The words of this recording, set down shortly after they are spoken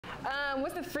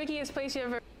What's the freakiest place you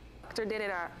ever or did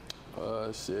it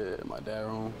at? Shit, my dad's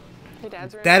room. Your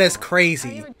dad's room? That is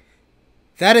crazy.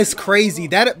 That is crazy.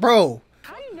 Bro.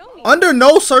 How do you know me? Under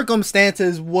no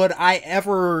circumstances would I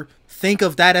ever think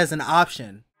of that as an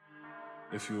option.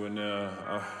 If you in there,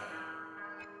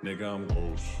 nigga, I'm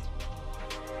ghost.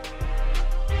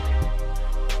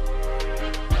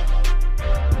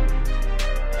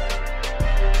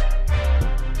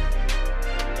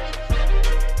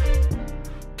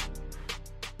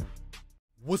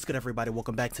 What's good, everybody?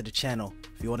 Welcome back to the channel.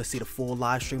 If you want to see the full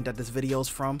live stream that this video is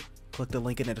from, click the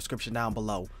link in the description down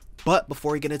below. But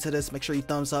before we get into this, make sure you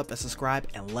thumbs up and subscribe,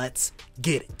 and let's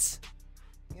get it.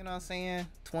 You know what I'm saying?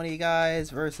 20 guys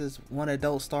versus one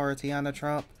adult star, Teanna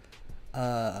Trump.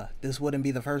 This wouldn't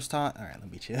be the first time. All right, let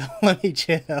me chill. Let me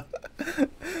chill.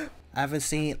 I haven't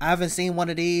seen one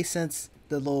of these since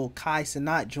the little Kai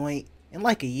Cenat joint in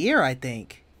like a year, I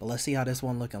think. But let's see how this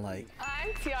one looking like. I'm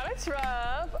Teanna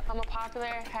Trump. I'm a popular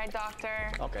head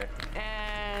doctor. Okay.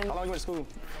 And How long you went to school?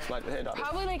 Like the head doctor?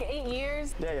 probably like 8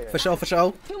 years. Yeah. For sure, for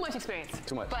sure. Too much experience.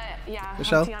 Too much. But yeah, For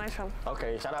sure. I'm Teanna Trump.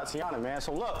 Okay, shout out to Teanna, man.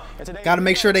 So look, and today Gotta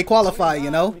make sure they qualify, you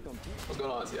know? What's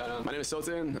going on, Teanna? My name is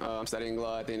Sultan. I'm studying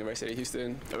law at the University of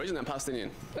Houston. Originally, I'm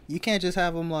Palestinian. You can't just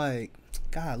have them like,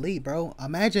 golly, bro.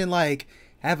 Imagine like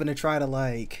having to try to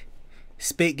like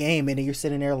spit game and then you're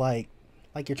sitting there like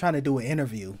you're trying to do an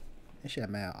interview. That shit,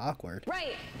 man, awkward.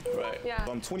 Right. Right. Yeah.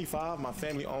 I'm 25. My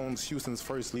family owns Houston's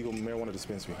first legal marijuana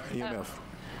dispensary, EMF.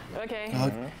 Okay.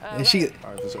 And she,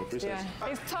 All right, for sure. Appreciate Yeah.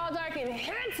 He's tall, dark, and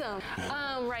handsome.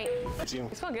 Right. you. You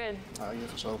smell good. Yeah,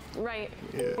 for sure. Right.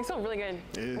 Yeah. You smell really good.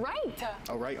 Yeah. Right.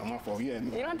 All right, I'm off. Yeah. You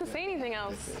don't have to say anything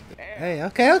else. hey,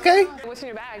 okay. What's in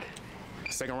your bag?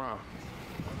 Second round.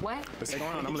 What? The second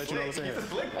round, I'm gonna let you know what's in here.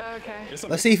 Okay.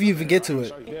 Let's see if you even get to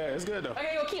it. Yeah, it's good though.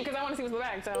 Okay, go keep because I want to see what's in the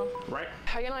bag. So. Right?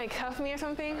 Are you gonna like cuff me or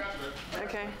something?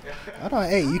 Okay. Hold on,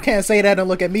 hey, you can't say that and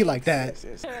look at me like that.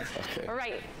 Yes. Okay. All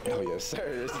right. Oh yes,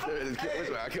 sir. Which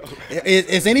way I go?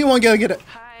 Is anyone gonna get it?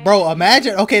 Hi. Bro,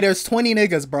 imagine, okay, there's 20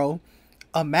 niggas, bro.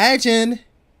 Imagine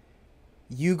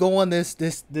you go on this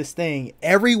thing,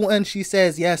 everyone she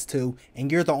says yes to,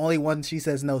 and you're the only one she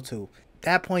says no to. At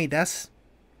that point, that's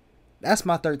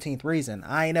my 13th reason.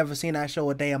 I ain't never seen that show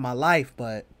a day in my life,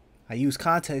 but I use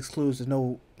context clues to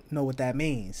know what that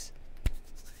means.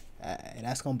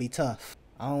 That's gonna be tough.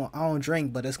 I don't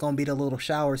drink, but it's gonna be the little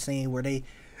shower scene where they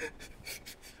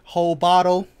whole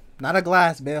bottle, not a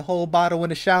glass, man, whole bottle in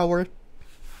the shower.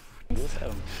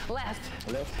 Left.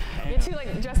 You're too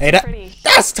like just Hey, too pretty.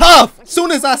 that's tough.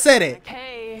 Soon as I said it.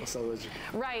 Hey. What's up with you?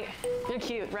 Right. You're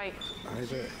cute. Right. I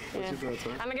bet. What you doing,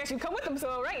 Tom? And I guess you come with him,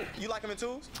 so right. You like him in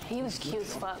twos? He was cute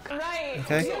as fuck. Right.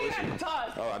 Okay. You don't even have to talk.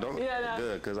 Oh, I don't. Yeah, no.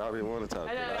 Good, cause I already want to talk.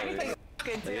 I know. I can take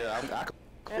good too. Yeah,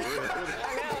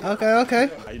 Okay.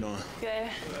 How you doing? Good.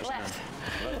 Left.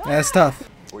 That's tough.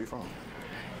 Where you from?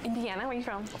 Indiana. Where you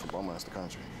from? I'm from Beaumont, the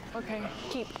country. Okay.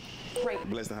 Keep. Right.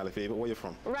 Blessed and highly favored. Where you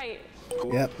from? Right.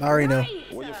 Cool. Yep, I already know.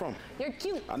 Right. Where you from? You're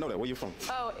cute. I know that. Where you from?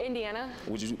 Oh, Indiana.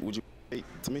 Would you date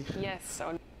to me? Yes.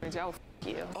 So Joe, f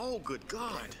you. Oh, good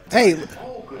God. Hey,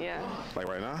 Yeah. Like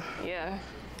right now? Yeah.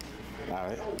 All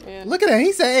right. Yeah. look at that.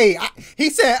 He said, hey, he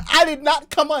said, I did not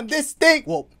come on this thing.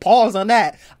 Well, pause on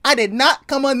that. I did not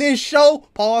come on this show,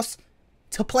 pause,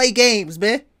 to play games,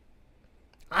 man.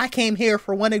 I came here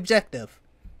for one objective.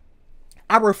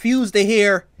 I refuse to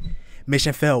hear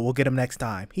mission failed. We'll get him next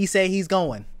time. He said he's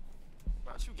going.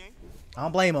 I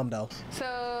don't blame him, though.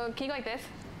 So can you go like this?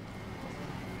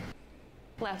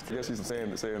 Left. I guess he's saying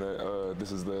that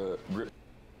this is the grip.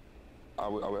 I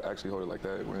would actually hold it like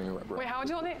that when you're Wait, how would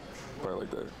you hold it? probably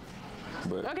like that.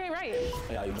 But Okay, right.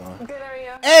 Hey, how you doing? Good, there we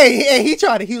go. Hey, he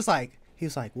tried it. He was like,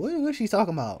 what is she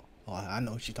talking about? Oh, I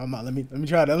know what she's talking about. Let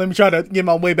me try to get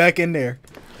my way back in there.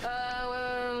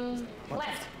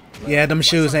 Left. Yeah, them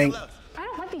shoes ain't. I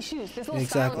don't like these shoes. This little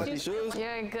Exactly. style shoes.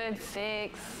 You're a good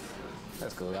 6.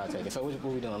 That's cool. I'll take it. So what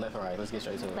we doing, left or right? Let's get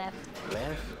straight to it. Left.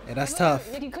 Left? Yeah, that's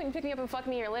tough. If you couldn't pick me up and fuck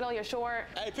me, you're little, you're short.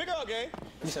 Hey, pick up, gang.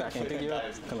 You said I can't pick you up?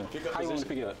 Come on. How you want me to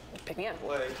pick you up? Pick me up.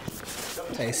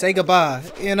 Hey, say goodbye.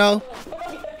 You know?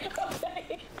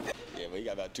 Yeah, but you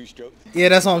got about 2 strokes. Yeah,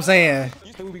 that's what I'm saying.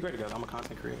 You think we'd be great together? I'm a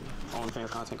content creator. OnlyFans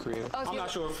content creator. Oh, so I'm not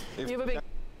sure if You have a big.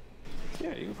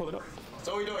 yeah, you can pull it up.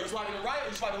 So what you doing? You swiping right or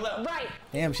you swiping left? Right.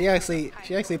 Damn, she actually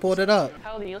pulled it up.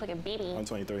 How old are you? You look like a baby. I'm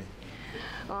 23.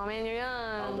 Oh man, you're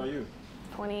How old are young. you?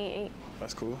 28.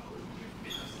 That's cool.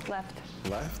 Left.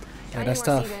 Left? Yeah, I that's need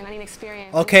more tough. season. I need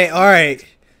experience. Okay, all right.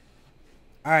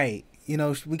 You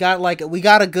know, we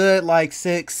got a good like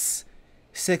 6,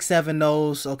 7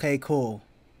 no's. Okay, cool.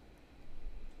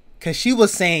 Cause she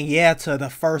was saying yeah to the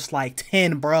first like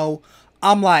 10, bro.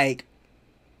 I'm like,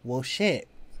 well, shit.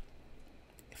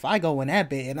 If I go in that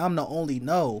bit and I'm the only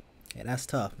no, yeah, that's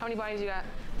tough. How many bodies you got?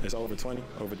 It's over 20,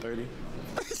 over 30.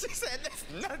 She said that's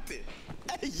nothing.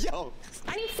 Hey, yo.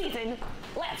 I need season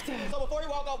left. So before you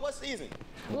walk off, what season?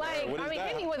 Like, what is I mean, that?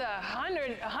 hit me with 100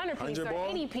 piece 100 or ball?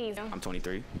 80 piece. I'm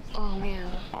 23. Oh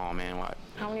man. Oh man, what?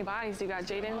 How many bodies do you got,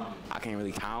 Jaden? I can't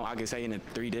really count. I can say in the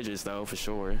 3 digits though, for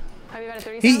sure. Have you had a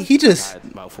 30? He I just had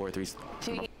about 4 3s.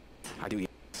 Do you eat? I do eat.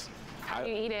 How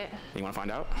do you eat it? You want to find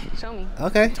out? Show me.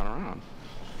 okay. Turn around.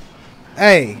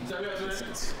 Hey,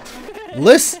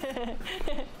 listen.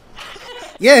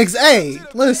 Yeah, hey,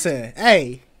 listen,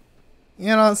 hey. You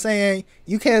know what I'm saying?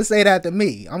 You can't say that to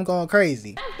me. I'm going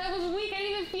crazy. That was weak. I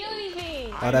didn't even feel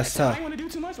anything. Oh, that's tough. want to do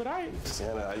too much, but I ain't.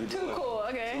 Teanna, how you Too doing? cool.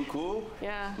 Okay. Cool?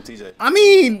 Yeah. I'm TJ. I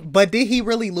mean, but did he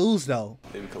really lose though?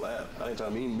 Maybe collab. I ain't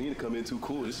trying me to come in too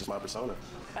cool. This is my persona.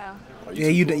 Oh. Are Yeah,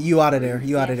 too cool? you out of there.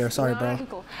 You out of there. Sorry, No, bro. too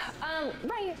cool.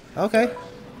 Right. Okay.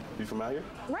 You from out here?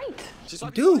 Right. She's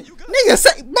like, Dude, you good? nigga,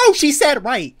 say, bro, she said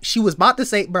right. She was about to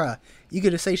say, bruh. You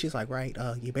could just say she's like, right.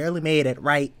 You barely made it,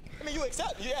 right. I mean, you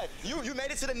accept. Yeah, you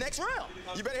made it to the next round.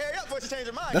 You better hurry up before you change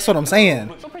your mind. That's what I'm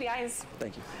saying. So pretty eyes.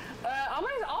 Thank you.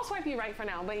 I'll swipe you right for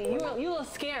now, but you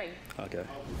look scary. Okay.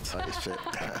 Talk this shit.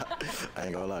 I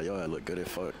ain't gonna lie, your hand look good as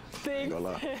fuck. I ain't gonna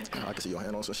lie. I can see your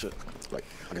hand on some shit. Like,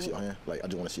 I can see your hand. Like, I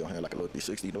just wanna see your hand like a little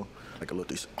 360 though. Like a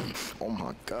little 360. Oh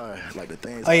my god. Like the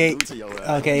things Oh, I yeah. do to your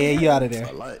ass. Okay, yeah, you out of there.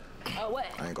 A lot. Oh, what?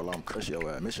 I ain't gonna lie, I'm crushing your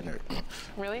ass. Missionary.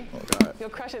 Really? Oh god. You'll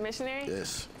crush a missionary?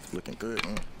 Yes. Looking good.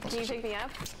 Can you take me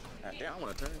up? Yeah, I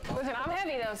wanna turn. Listen, I'm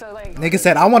heavy though, so like. Nigga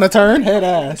said, I want to turn head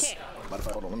ass. Matter of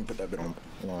fact, hold on, let me put that bit on.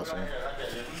 You know what I'm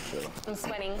saying? Yeah. I'm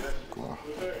sweating. Come on.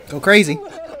 Go crazy.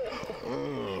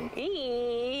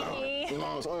 Eee. You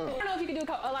know what I'm saying? I don't know if you can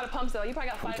do a lot of pumps though. You probably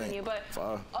got 5 in Okay. you, but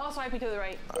 5. I'll swipe you to the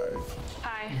right. Alright.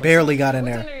 Hi. Barely got in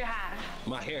What's there. under your hat?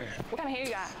 My hair. What kind of hair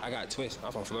you got? I got twists.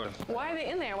 I'm from Florida. Why are they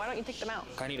in there? Why don't you take them out?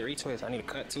 I need a retwist. I need a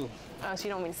cut too. Oh, so you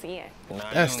don't want me to see it. Nah,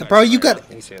 That's you the- don't bro, gotta you see it right got-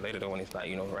 now. He said later though when it's like,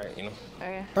 right,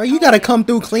 Okay. Bro, you gotta come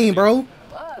through clean, bro.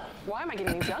 Fuck. Why am I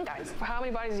getting these young guys? How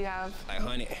many bodies do you have? Like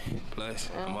 100 plus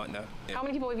a month now. Yeah, How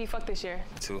many people have you fucked this year?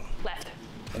 2. Left.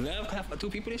 And now I have 2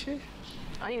 people this year?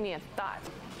 I don't even need a thought.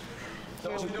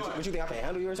 What you think I can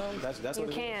handle you or something? That's You what it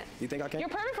is? can't. You think I can? You're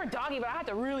perfect for doggy, but I have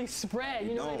to really spread.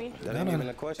 You know what I mean? That ain't even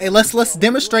a question. Hey, let's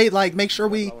demonstrate. Like, make sure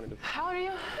we. How old are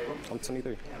you? I'm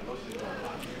 23. I'm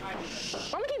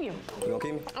gonna keep you. You gonna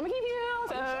keep me? I'm gonna keep you.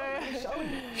 So.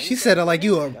 She said it like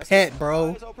you a pet,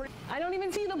 bro. I don't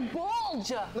even see the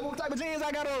bulge. Look what type of jeans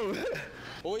I got on.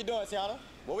 What we doing, Teanna?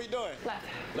 What we doing? Left.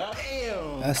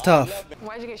 Damn. That's tough.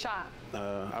 Why'd you get shot?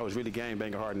 I was really gang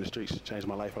banging hard in the streets. Changed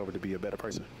my life over to be a better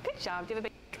person. Good job. Do you have a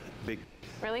big? Big.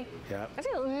 Really? Yeah. I see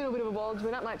a little bit of a bulge,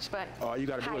 but not much. But. All you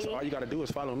gotta Tiny. do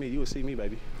is follow me. You will see me,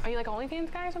 baby. Are you like an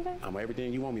OnlyFans guy or something? I'm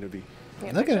everything you want me to be. You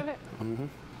got a Look picture at of it? Mm-hmm.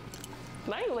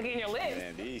 Now you looking in your list.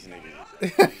 Man, these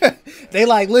niggas. They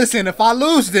like, listen, if I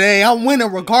lose today, I'm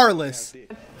winning regardless.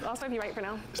 I'll swipe you right for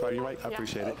now. So you right? I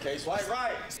appreciate it. Okay, swipe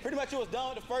right. Pretty much you was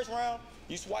done with the first round.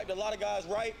 You swiped a lot of guys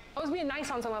right. I was being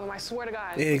nice on some of them. I swear to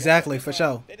God. Exactly, for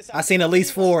sure. I seen at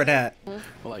least 4 of that.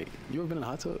 Like, you ever been in a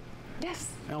hot tub? Yes.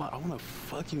 And I'm like, I wanna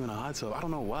fuck you in a hot tub. I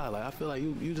don't know why. Like, I feel like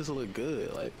you just look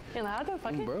good. Like, In the hot tub,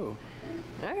 fucking. bro.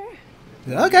 Okay.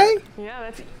 Okay. Yeah,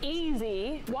 that's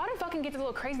easy. Water fucking gets a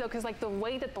little crazy though, cause like the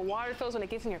way that the water feels when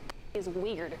it gets in your is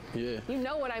weird. Yeah. You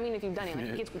know what I mean if you've done it. Like,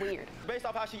 it gets weird. Based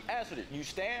off how she answered it, you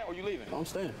stand or you leaving? I'm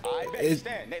staying. I bet you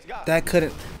stand. Next guy. That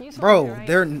couldn't. You swiped Bro, it, right?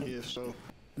 there. Yeah, so.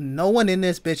 No one in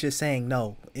this bitch is saying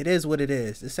no. It is what it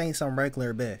is. This ain't some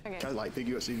regular bit. Okay. Can I like pick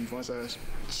you up, see if you fun size?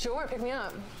 Sure, pick me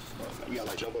up. You gotta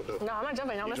like jump up though. No, I'm not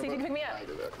jumping. I'm gonna see if you can pick me up. I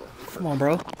do that, come on. Come on,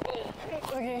 bro.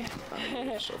 Okay.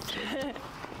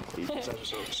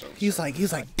 He's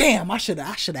like, damn, I should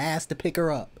have asked to pick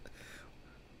her up.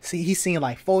 See, he's seen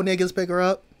like 4 niggas pick her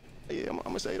up. Yeah, I'm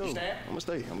gonna stay though. I'm gonna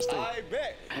stay. I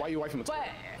bet. Why you wifey material?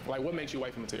 But Like, what makes you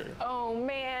wifey material? oh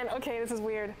man, okay, this is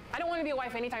weird. I don't want to be a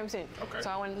wife anytime soon. Okay. So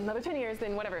I want another 10 years,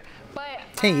 then whatever. But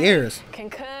 10 I years. Can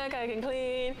cook, I can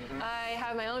clean, I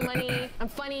have my own money, I'm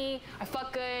funny, I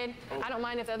fuck good. I don't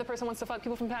mind if the other person wants to fuck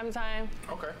people from time to time.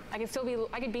 Okay. I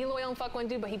could be loyal and fuck one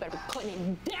dude, but he better be putting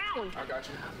it down. I got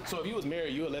you. So if you was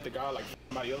married, you would let the guy like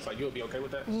somebody else, like you would be okay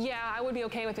with that? Yeah, I would be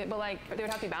okay with it, but like there would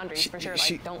have to be boundaries for sure.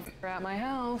 Like don't f at my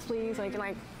house, please. Like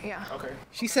yeah. Okay.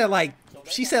 She said like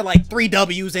 3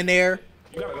 W's in there.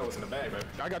 You gotta know what's in the bag, baby.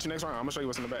 I got you next round. I'm gonna show you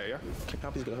what's in the bag, yeah? Can I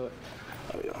please get a hug?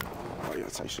 Oh yeah,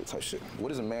 type shit. What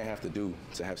does a man have to do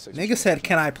to have sex? Nigga said,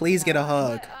 can I please get a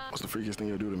hug? What's the freakiest thing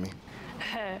you'll do to me?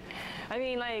 I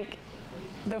mean like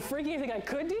the freakiest thing I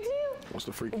could do to you? What's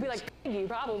the freak? It'd be like you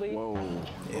probably. Whoa.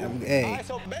 Yeah, All hey, right,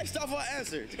 so based off her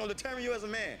answer, it's gonna determine you as a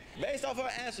man. Based off her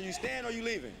answer, you staying or you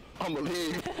leaving? I'm gonna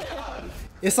leave.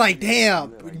 it's like,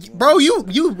 damn, bro,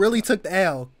 you really took the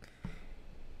L.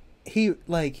 He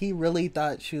really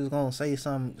thought she was gonna say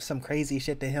some crazy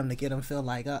shit to him to get him feel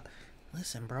like,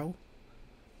 listen, bro.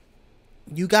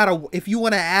 You gotta, if you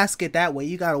want to ask it that way,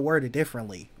 you gotta word it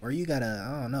differently, or you gotta,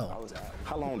 I don't know.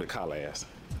 How long did Kai last?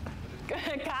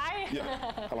 Kai?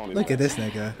 Yeah. How long did Look he at this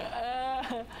nigga.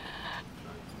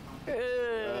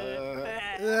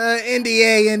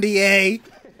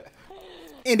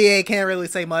 NDA can't really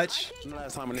say much. When the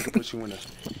last time a nigga put you in a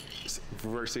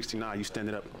reverse 69, you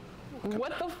standing up?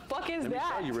 What the fuck is Let me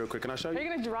that? show you real quick. Can I show you? Are you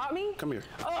gonna drop me? Come here.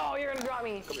 Oh, you're gonna drop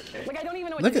me. Like I don't even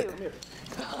know what Look to at do.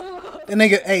 the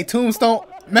nigga. Hey, Tombstone.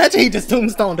 Imagine he just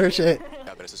tombstoned her shit.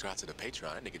 Y'all better subscribe to the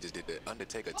Patreon. That nigga just did the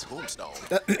Undertaker tombstone.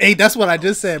 Hey, that's what I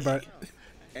just said, bro.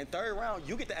 And third round,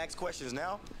 you get to ask questions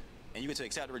now, and you get to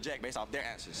accept or reject based off their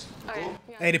answers. Okay.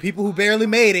 Yeah. Hey, the people who barely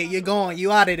made it, you're going.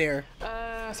 You out of there.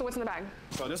 So what's in the bag?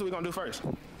 So this is what we gonna do first.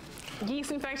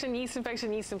 Yeast infection, yeast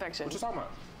infection, yeast infection. What you talking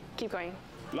about? Keep going.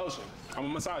 Lotion. I'm gonna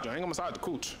massage you. I ain't gonna massage the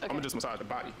cooch. I'm gonna just massage the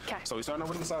body. Okay. So we starting off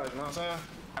with the massage, you know what I'm saying?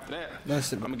 After that,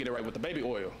 That's I'm gonna get it right with the baby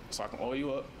oil. So I can oil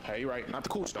you up, have you right. Not the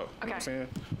cooch though. You know what I'm Okay. saying?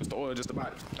 Just the oil, just the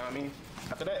body. You know what I mean?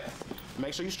 After that,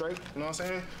 make sure you straight, you know what I'm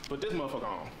saying? Put this motherfucker on. You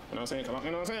know what I'm saying? 'Cause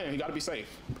you know what I'm saying? You gotta be safe.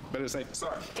 Better safe than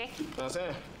sorry. Okay. You know what I'm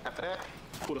saying? After that,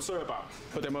 pull the syrup out.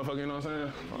 Put that motherfucker, you know what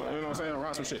I'm saying? You know what I'm saying?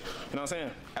 Around some shit. You know what I'm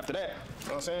saying? After that, you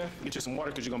know what I'm saying? Get you some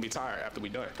water because you're gonna be tired after we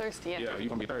done. Thirsty, yeah. Yeah, you're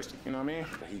gonna be thirsty. You know what I mean?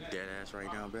 He dead ass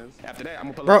right now, bro. After that, I'm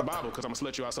gonna pull Bro. out the Bible because I'm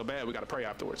gonna slut you out so bad we gotta pray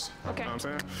afterwards. Okay. You know what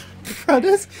I'm saying? Bro,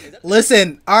 this.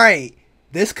 Listen, all right.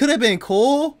 This could have been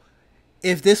cool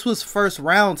if this was first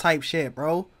round type shit,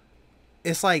 bro.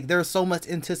 It's like there's so much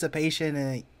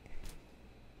anticipation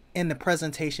and the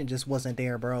presentation just wasn't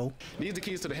there, bro. These are the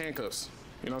keys to the handcuffs.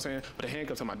 You know what I'm saying? But the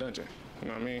handcuffs in my dungeon. You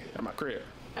know what I mean? At my crib.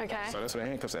 Okay. So that's where the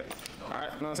handcuffs at. All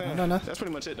right, you know what I'm saying? No. That's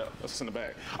pretty much it though. That's what's in the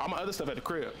bag. All my other stuff at the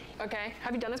crib. Okay.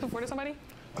 Have you done this before to somebody?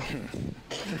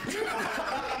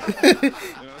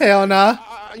 Hell nah.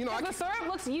 You know, The syrup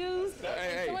looks used.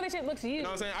 Hey. Some of the shit looks used. You know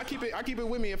what I'm saying? I keep it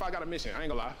with me if I got a mission. I ain't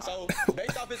gonna lie. So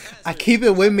based off his answer, I keep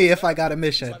it with me if I got a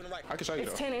mission. I can show you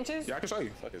It's though. 10 inches? Yeah, I can show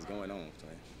you. What is going on?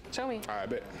 Show me. All right,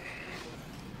 bet.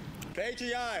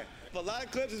 Patreon. If a lot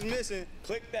of clips is missing,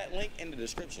 click that link in the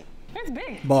description. It's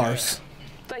big. Bars.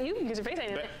 But you can get your face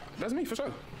in it. That's me for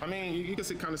sure. I mean, you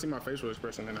can kind of see my facial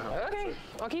expression in the house. Okay.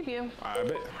 I'll keep you. All right,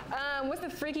 bet. What's the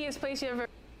freakiest place you ever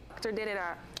or did it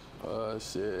at?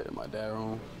 Shit, my dad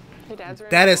room. Your dad's room?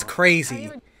 That is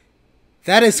crazy.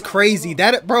 That is crazy.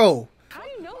 Bro. How do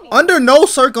you know me? Under no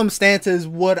circumstances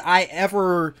would I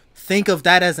ever think of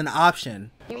that as an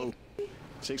option.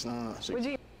 6'9". Would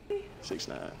you?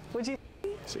 6'9". Would you?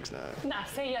 6'9". Nah,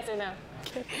 say yes or no.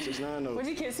 6'9". No. Would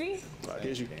you kiss me? I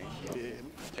guess you. Yeah.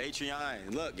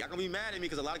 Patreon. Look, y'all gonna be mad at me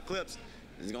because a lot of clips.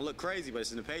 It's gonna look crazy, but it's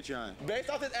in the Patreon. Based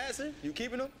off this answer, you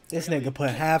keeping them? This nigga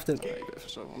put half the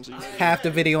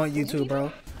video on YouTube, bro.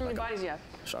 How many bodies do you have?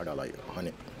 So I got like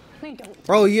 100. No, you don't.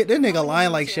 Bro, this nigga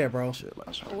lying like shit, bro. Shit, like,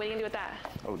 What are you gonna do with that?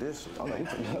 oh, this. Oh,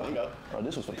 no, bro,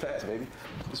 this was for pass, baby.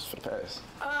 This is for pass.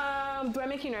 Do I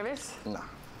make you nervous? Nah,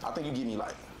 I think you get me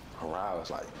like aroused,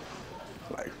 like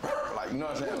you know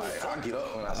what I'm saying? Like I get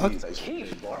up when I see you take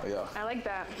shit. Yeah. I like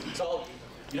that. So,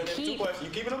 you don't get two questions. You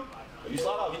keeping them? You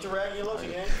slide out, get your rag and your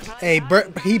lotion, gang. Hey,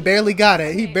 he barely got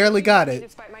it. He barely got it.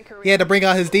 Despite my career. He had to bring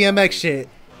out his DMX shit.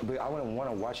 But I wouldn't want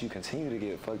to watch you continue to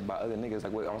get fucked by other niggas.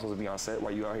 Like, what, I'm supposed to be on set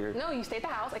while you out here? No, you stay at the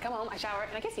house. I come home, I shower,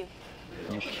 and I kiss you.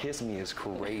 You kiss me is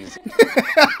crazy.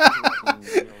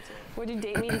 Would you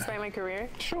date me despite my career?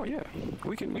 Sure, yeah.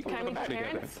 We can Can I go meet back your together.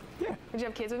 parents? Yeah. Would you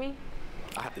have kids with me?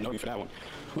 I have to know you for that one.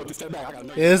 Look, just step back. I gotta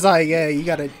know you. It's like, yeah, you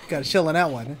gotta chill in that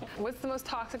one. What's the most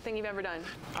toxic thing you've ever done?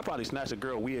 I probably snatched a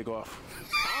girl wig off.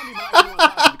 I don't be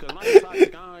toxic because when I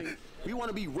get toxic, we want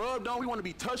to be rubbed on, we want to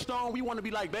be touched on, we want to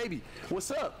be like, baby, what's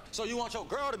up? So you want your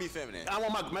girl to be feminine? I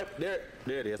want my there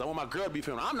it is. I want my girl to be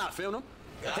feminine. I'm not feminine.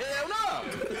 Hell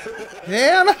no.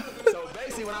 Hell no. So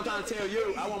basically, what I'm trying to tell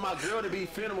you, I want my girl to be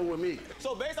feminine with me.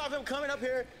 So based off him coming up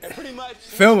here and pretty much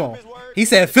Film his him. word, He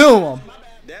said film him.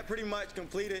 that pretty much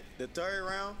completed the third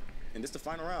round, and this the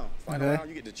final round. Final Okay. round,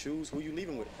 you get to choose who you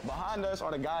leaving with. Behind us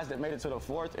are the guys that made it to the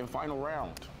fourth and final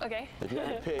round. Okay. If you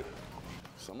had to pick,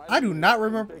 somebody I do not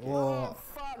remember. Well,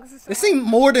 Fuck, this is so it seemed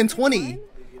more than 20.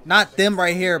 Not them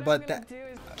right here, but that. do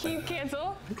is keep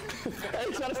cancel.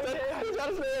 hey, try to stay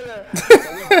there. So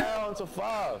we're down to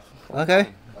 5. Okay.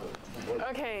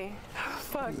 Okay.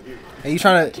 Fuck. Are you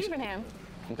trying to? Keeping him.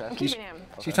 Okay. I'm keeping him.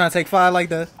 She trying to take 5 like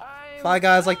the 5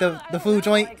 guys like the food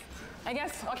joint? Like, I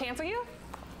guess I'll cancel you.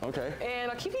 Okay.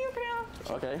 And I'll keep you for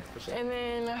now. Okay. And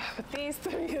then with these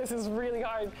three, this is really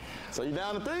hard. So you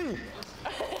down to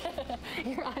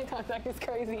 3? Your eye contact is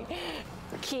crazy.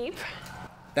 Keep.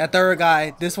 That third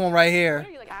guy, this one right here.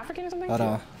 Are you like African or something? Hold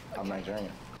on. I'm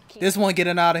Nigerian. This one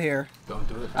getting out of here. Don't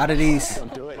do it. Out of these.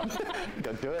 Don't do it.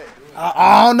 Don't do it.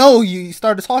 I don't know. You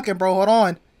started talking, bro. Hold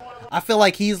on. I feel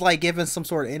like he's like giving some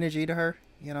sort of energy to her.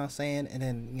 You know what I'm saying? And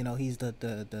then, you know, he's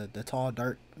the tall,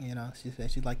 dark, you know, she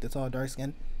said she liked the tall, dark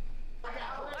skin. I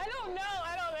don't know.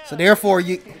 So therefore,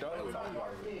 you,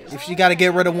 if she got to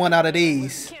get rid of one out of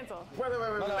these. Cancel.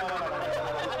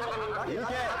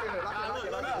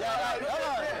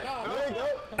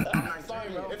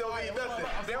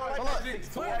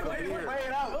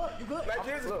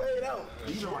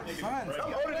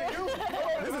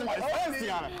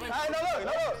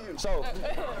 So,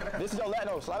 this is your last.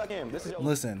 No, slide back in. This is your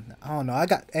Listen, I don't know.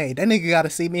 Hey, that nigga got to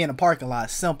see me in the parking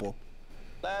lot. Simple.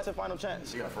 last and final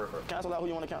chance. Cancel out who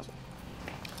you want to cancel.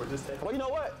 Well, you know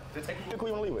what? Pick who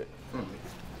you want to leave with.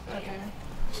 Okay.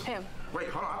 Him. Wait,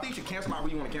 hold on. I think you should cancel out who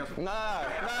you want to cancel. Nah.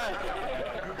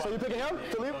 So you picking him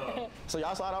to leave? So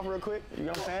y'all slide off real quick. You know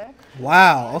what I'm saying?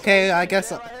 Wow. Okay, I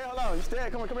guess. Right here, hold on. You stay.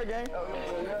 Come here, gang.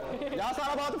 Y'all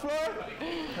slide off the floor.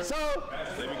 So,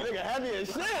 nigga heavy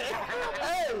as shit.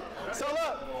 Hey, so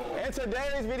look, in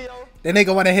today's video. That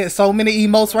nigga want to hit so many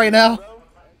emotes right now.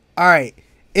 All right.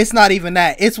 It's not even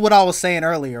that. It's what I was saying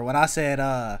earlier when I said,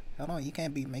 hold on, you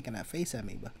can't be making that face at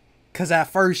me, but. Because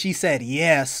at first she said,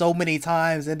 yeah, so many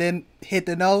times, and then hit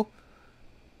the no.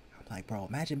 I'm like, bro,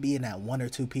 imagine being that 1 or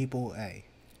 2 people, hey,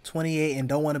 28 and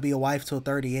don't want to be a wife till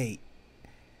 38.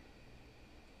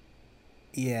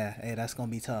 Yeah, hey, that's going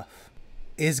to be tough.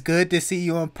 It's good to see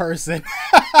you in person.